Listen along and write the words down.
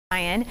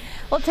Ryan.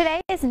 Well,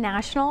 today is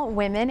National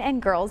Women and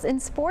Girls in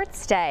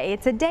Sports Day.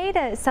 It's a day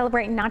to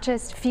celebrate not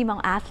just female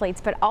athletes,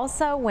 but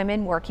also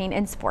women working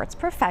in sports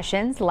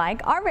professions,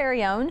 like our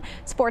very own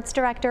sports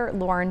director,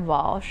 Lauren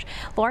Walsh.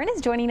 Lauren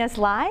is joining us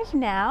live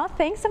now.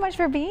 Thanks so much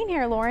for being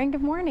here, Lauren.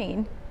 Good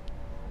morning.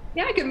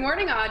 Yeah, good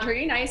morning,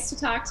 Audrey. Nice to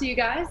talk to you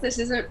guys. This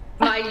isn't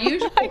my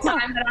usual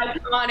time that I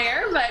come on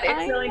air, but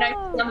it's really nice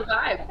to be on the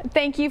vibe.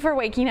 Thank you for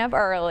waking up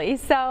early.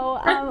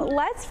 So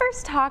let's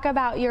first talk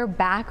about your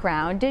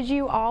background. Did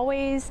you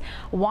always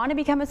want to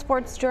become a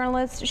sports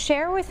journalist?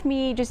 Share with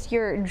me just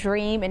your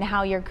dream and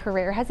how your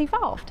career has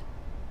evolved.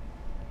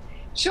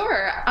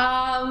 Sure.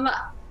 Now,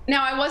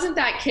 I wasn't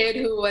that kid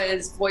who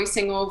was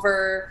voicing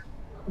over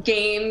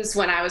games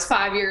when I was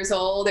 5 years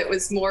old. It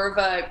was more of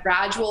a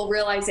gradual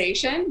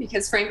realization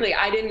because frankly,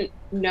 I didn't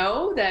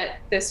know that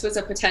this was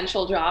a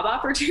potential job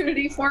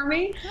opportunity for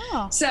me.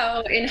 Oh.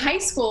 So in high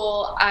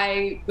school,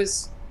 I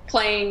was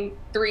playing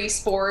 3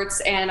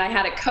 sports and I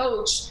had a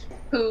coach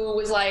who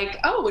was like,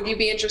 oh, would you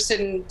be interested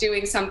in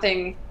doing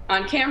something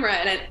on camera?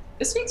 And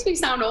this makes me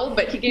sound old,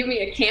 but he gave me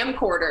a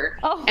camcorder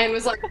and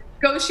was like,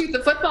 go shoot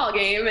the football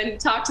game and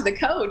talk to the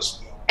coach.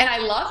 And I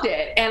loved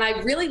it. And I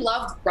really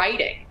loved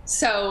writing.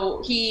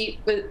 So he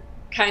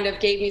kind of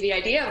gave me the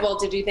idea of, well,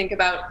 did you think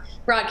about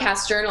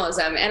broadcast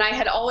journalism? And I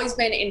had always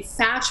been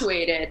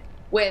infatuated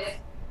with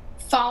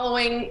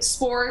following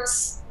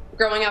sports,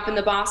 growing up in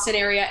the Boston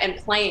area and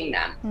playing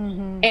them.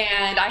 Mm-hmm.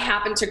 And I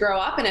happened to grow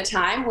up in a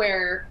time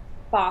where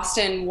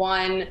Boston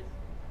won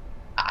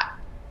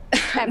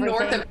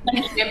north of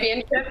 10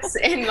 championships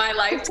in my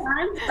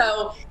lifetime.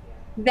 So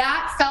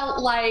that felt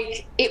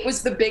like it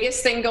was the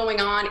biggest thing going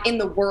on in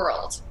the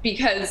world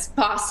because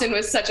Boston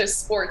was such a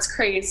sports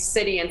crazed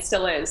city and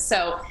still is.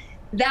 So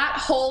that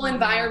whole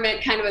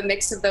environment, kind of a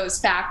mix of those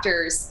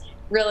factors,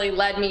 really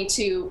led me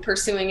to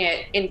pursuing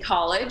it in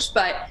college.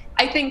 But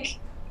I think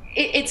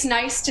it's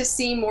nice to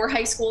see more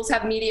high schools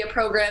have media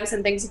programs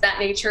and things of that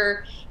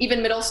nature,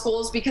 even middle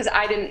schools, because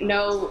I didn't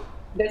know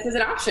this is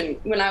an option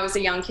when I was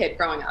a young kid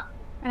growing up.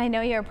 And I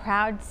know you're a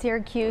proud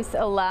Syracuse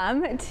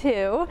alum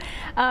too.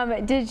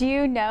 Did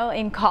you know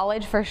in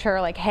college for sure,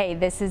 like, hey,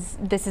 this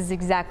is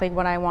exactly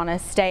what I want to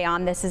stay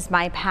on. This is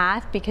my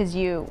path, because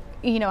you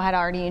had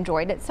already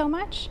enjoyed it so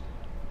much?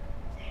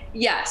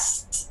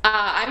 Yes,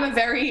 I'm a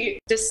very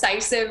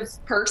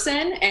decisive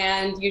person,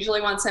 and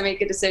usually once I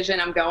make a decision,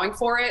 I'm going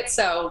for it.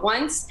 So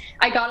once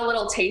I got a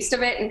little taste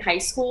of it in high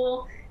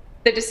school,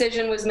 the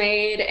decision was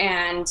made,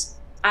 and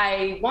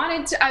I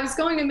was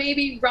going to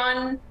maybe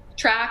run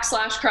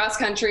track/cross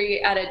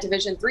country at a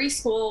Division III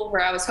school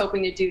where I was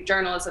hoping to do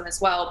journalism as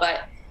well.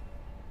 But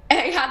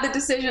I had the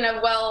decision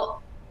of,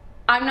 well,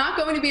 I'm not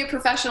going to be a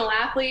professional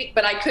athlete,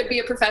 but I could be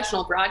a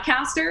professional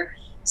broadcaster.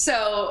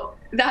 So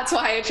that's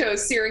why I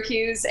chose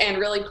Syracuse and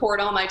really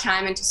poured all my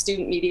time into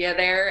student media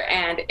there.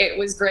 And it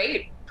was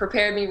great,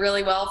 prepared me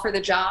really well for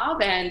the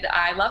job, and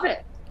I love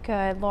it.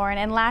 Good, Lauren.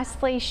 And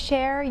lastly,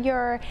 share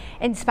your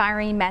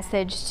inspiring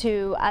message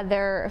to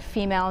other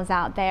females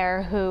out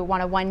there who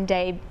want to one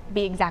day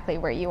be exactly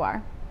where you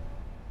are.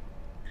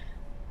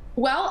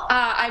 Well,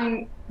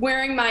 I'm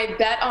wearing my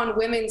Bet on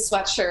Women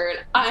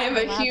sweatshirt. I am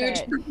a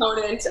huge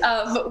proponent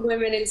of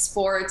women in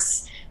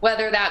sports,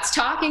 whether that's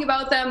talking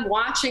about them,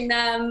 watching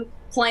them,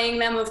 playing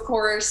them, of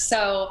course.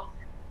 So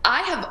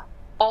I have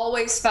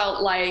always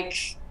felt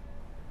like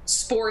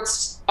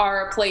sports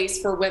are a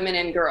place for women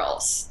and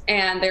girls,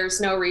 and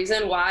there's no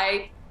reason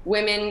why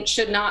women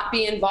should not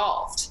be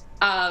involved.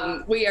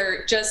 We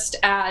are just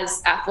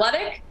as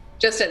athletic,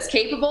 just as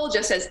capable,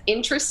 just as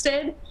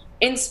interested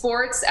in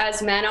sports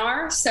as men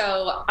are.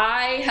 So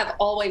I have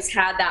always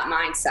had that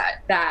mindset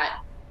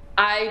that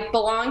I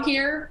belong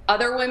here,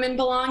 other women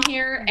belong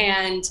here,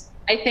 and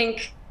I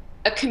think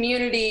a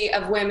community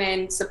of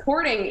women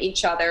supporting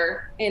each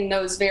other in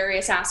those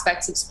various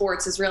aspects of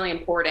sports is really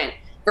important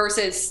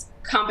versus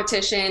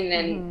competition.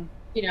 And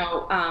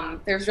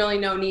there's really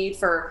no need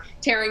for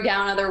tearing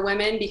down other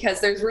women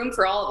because there's room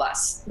for all of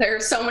us. There are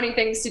so many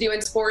things to do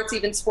in sports,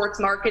 even sports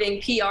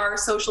marketing, PR,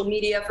 social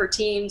media for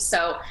teams.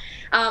 So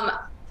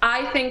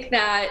I think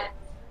that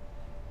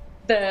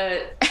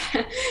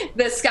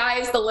the sky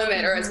is the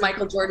limit, or as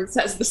Michael Jordan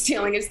says, the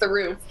ceiling is the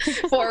roof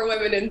for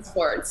women in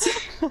sports.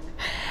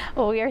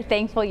 Well, we are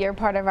thankful you're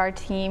part of our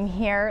team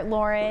here,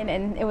 Lauren,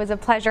 and it was a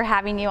pleasure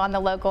having you on the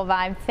Local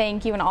Vibe.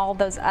 Thank you, and all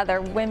those other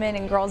women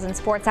and girls in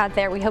sports out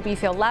there. We hope you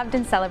feel loved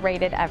and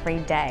celebrated every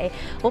day.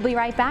 We'll be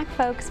right back,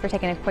 folks. We're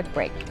taking a quick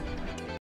break.